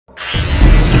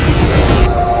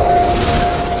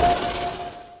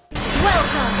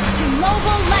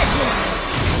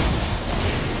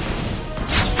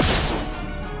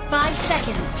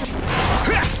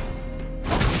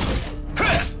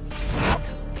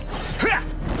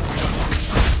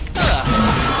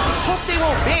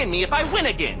ban me if I win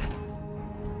again.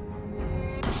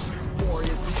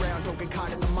 Warriors around, don't get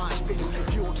caught in the mosh pit.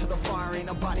 Fuel to the fire, ain't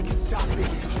nobody can stop it.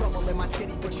 Trouble in my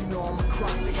city, but you know I'm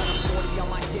across it. Got a 40 on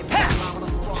my hip, I'm on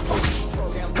a spark.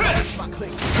 Throw down my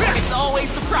click. It's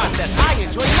always the process I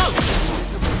enjoy most.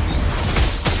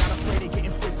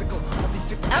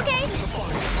 Okay.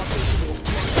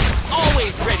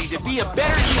 Always ready to be a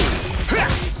better you.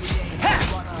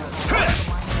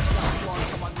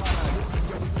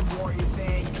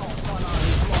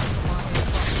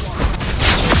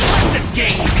 Let the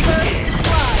game begin.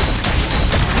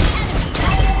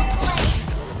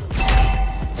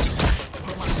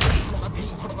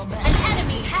 An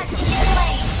enemy has been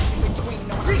slain.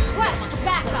 Request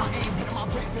backup.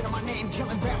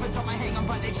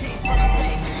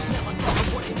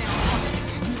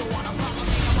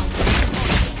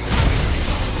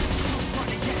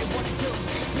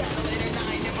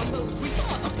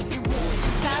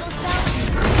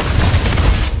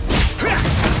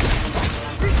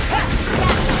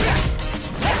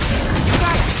 You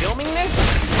guys filming this?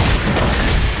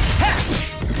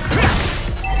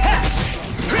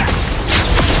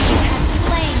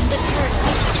 Slain the turtle.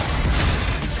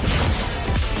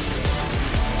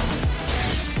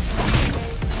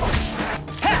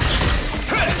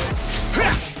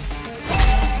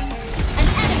 An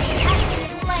enemy has been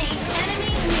slain.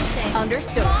 Enemy missing.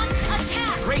 Understood. Launch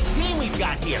attack. Great team we've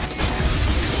got here.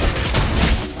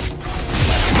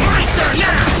 My turn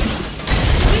now!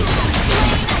 You have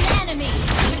slain an enemy.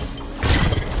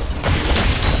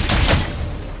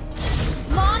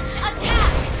 Launch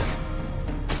attack.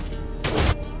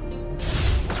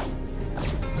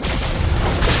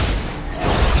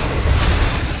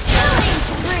 Killing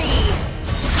spree.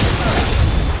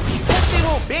 Hope they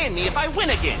won't ban me if I win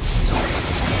again.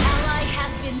 Ally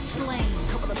has been slain.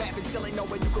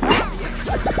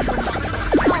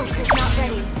 Smoke is not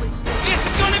ready. This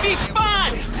is gonna be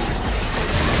fun!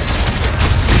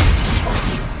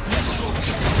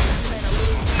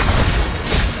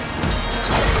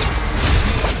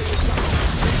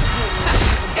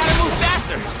 Gotta move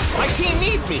faster! My team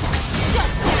needs me! Shut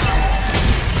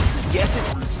down. Guess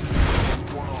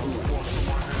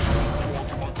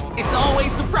it's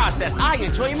always the process I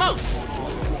enjoy most.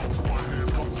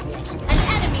 An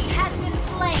enemy has been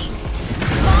slain.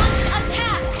 Launch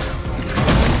attack.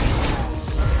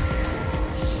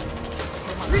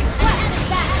 Request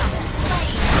backup.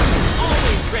 Slain.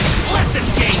 Always ready. Let the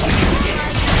game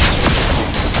begin.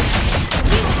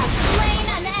 You have slain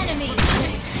an enemy.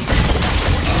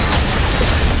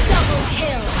 Double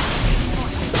kill.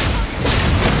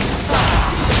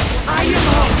 I am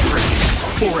hungry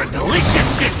for a delicious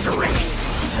victory.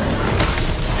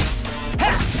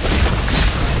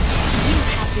 You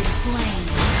have been slain.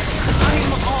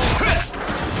 I'm all.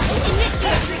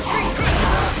 Initiate retreat.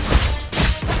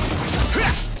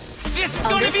 This is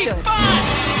gonna be Understood. fun!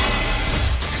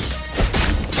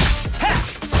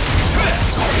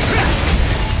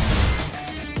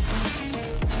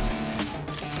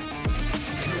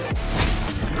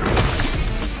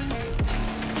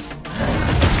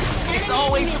 It's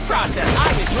always the process I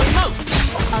enjoy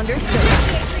most. Understood.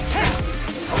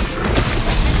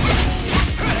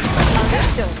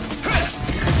 Understood.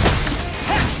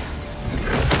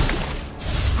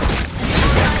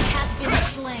 Ally has been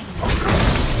slain.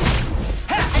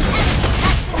 An enemy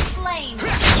has been slain.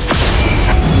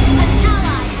 An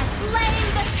ally has slain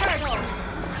the turtle.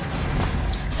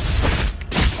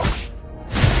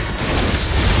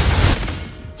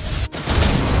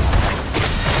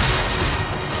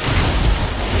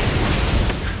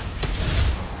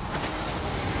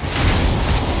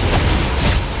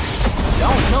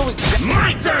 Don't know exactly.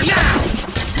 My turn now!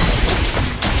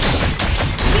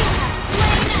 You have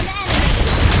slain an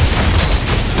enemy.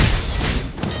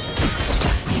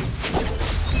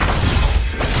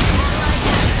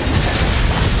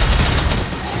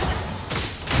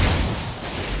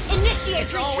 Initiate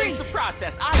It's always retreat. the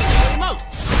process I enjoy most.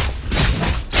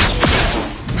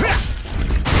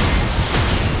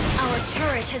 Our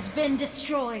turret has been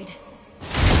destroyed.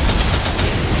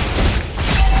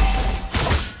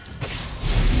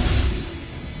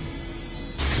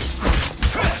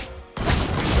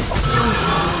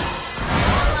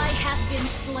 Ally has been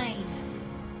slain.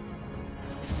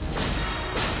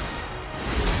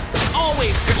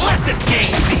 Always let the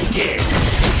game begin.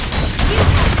 You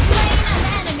have slain an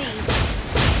enemy.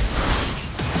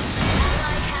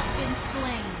 Ally has been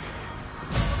slain.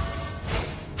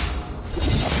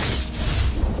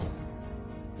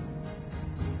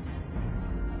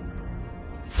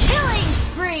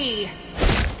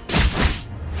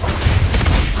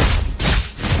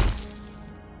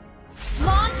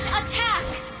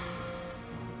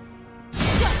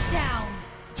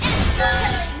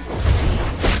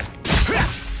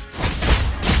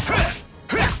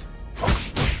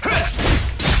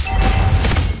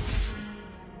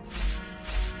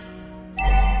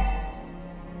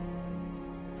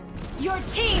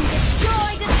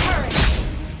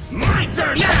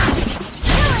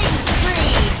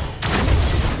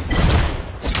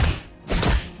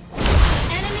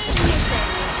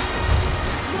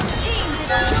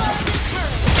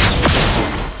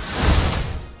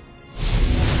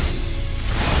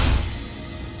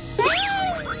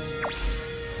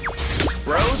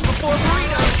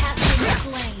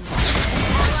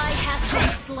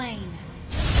 slain.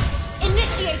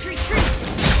 Initiate retreat!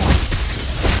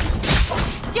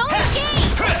 Don't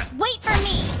engage! Wait for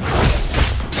me!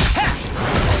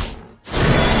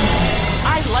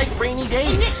 I like rainy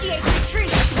days. Initiate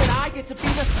retreat! When I get to be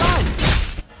the sun.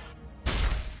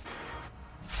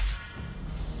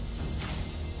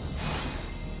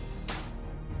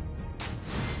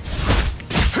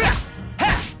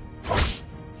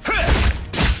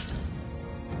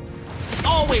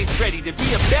 Always ready to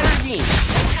be a better team.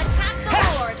 Attack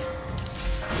the Lord!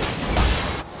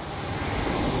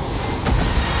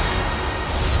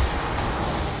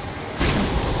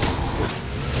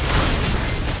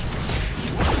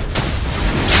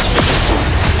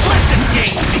 Let the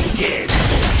game begin.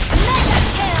 Mega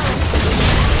kill!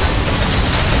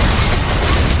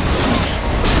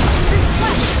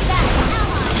 Request that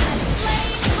ally has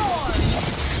slain Lord!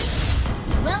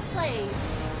 Well played.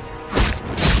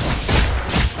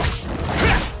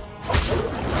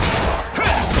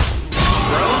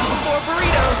 Bros before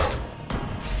burritos.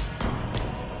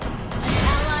 An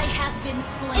ally has been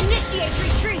slain. Initiate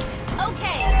retreat!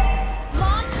 Okay.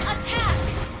 Launch attack!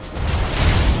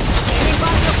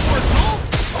 Anybody up for a duel?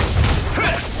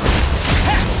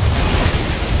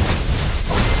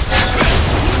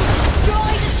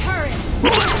 Destroy the turret!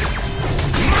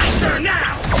 My turn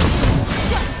now.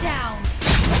 Shut down!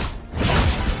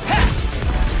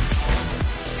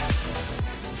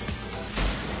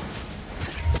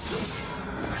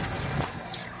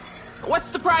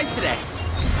 What's the prize today?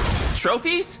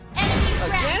 Trophies? Enemy Again?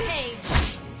 rampage!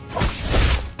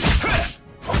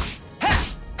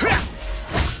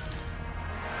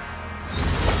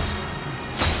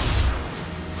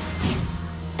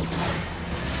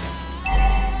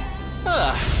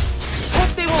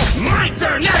 Hope they won't. My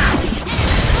turn now.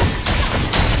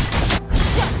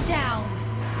 Shut down!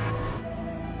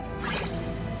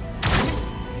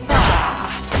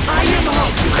 I am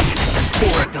hungry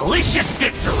for a delicious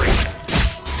victory.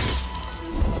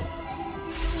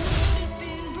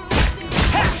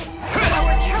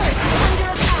 Our turret is under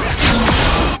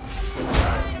attack!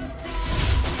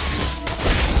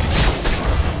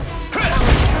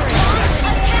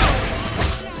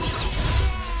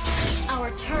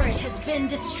 Our turret has been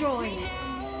destroyed.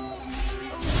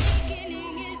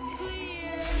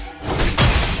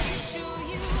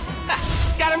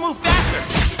 Gotta move faster.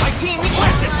 My team needs.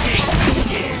 Let the game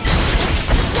begin.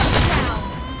 Shut down!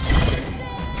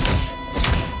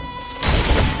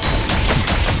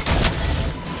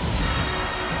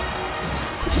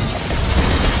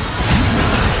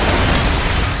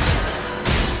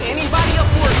 Anybody up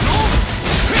for a duel?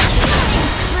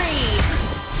 Spree!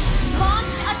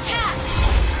 Launch attack!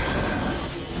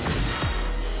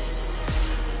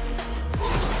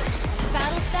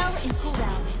 Battle fell in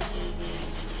cooldown.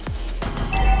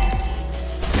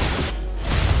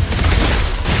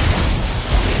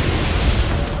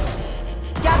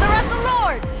 Gather up the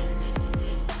Lord!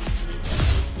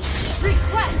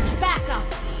 Request backup!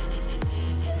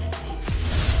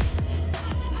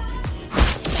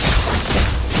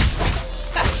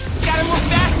 Gotta move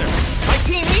faster. My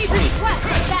team needs me.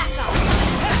 Request backup!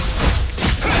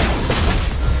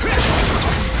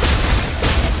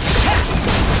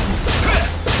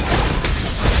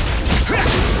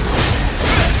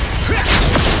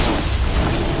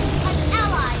 An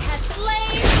ally has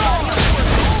slain Lord!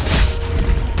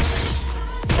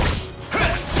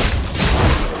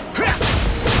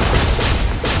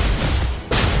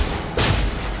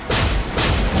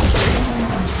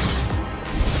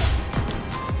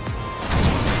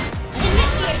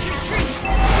 Initiate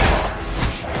retreat!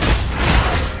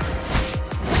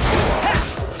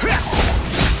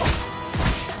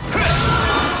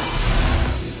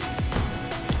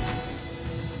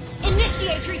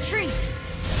 Initiate retreat!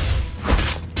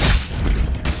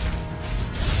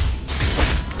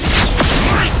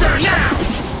 My turn now.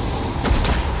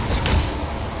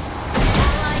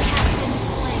 Ally has been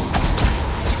slain.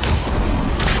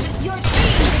 Your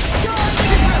team destroyed the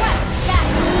request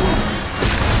backup!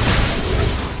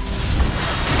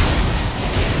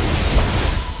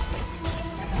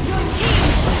 Your team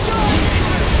destroyed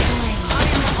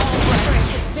the turret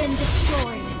has been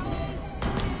destroyed.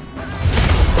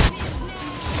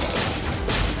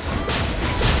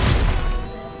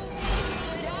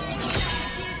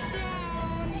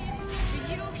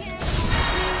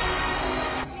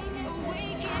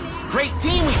 Great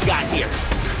team we've got here.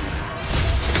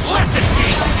 Let the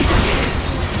game begin.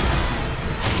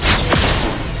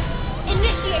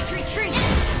 Initiate retreat!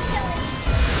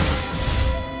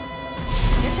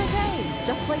 It's okay.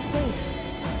 Just play safe.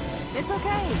 It's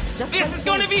okay. Just play This is safe.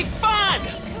 gonna be fun.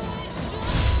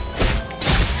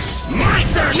 My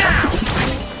turn now.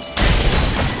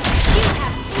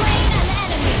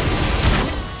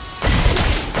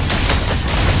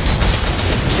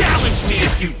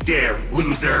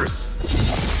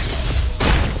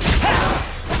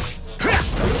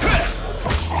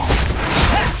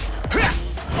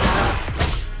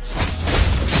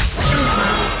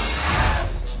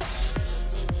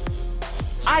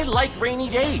 like rainy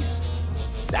days.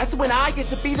 That's when I get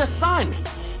to be the sun.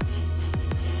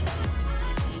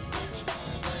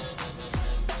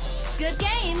 Good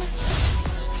game.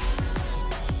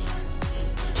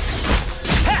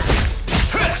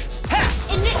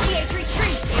 Initiate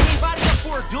retreat. Anybody up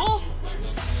for a duel?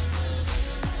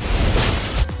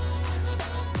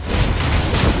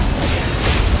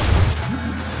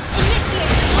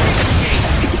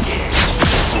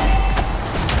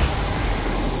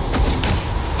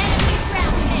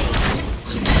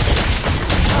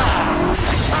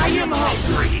 I am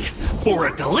hungry for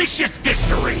a delicious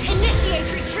victory!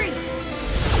 Initiate retreat!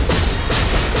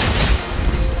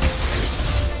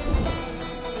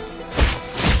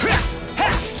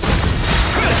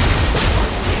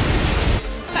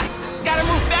 Gotta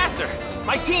move faster!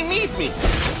 My team needs me! You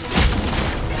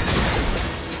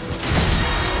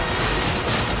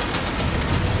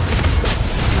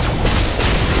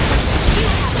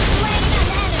have slain an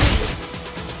enemy!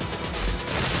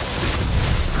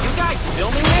 You guys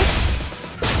filming?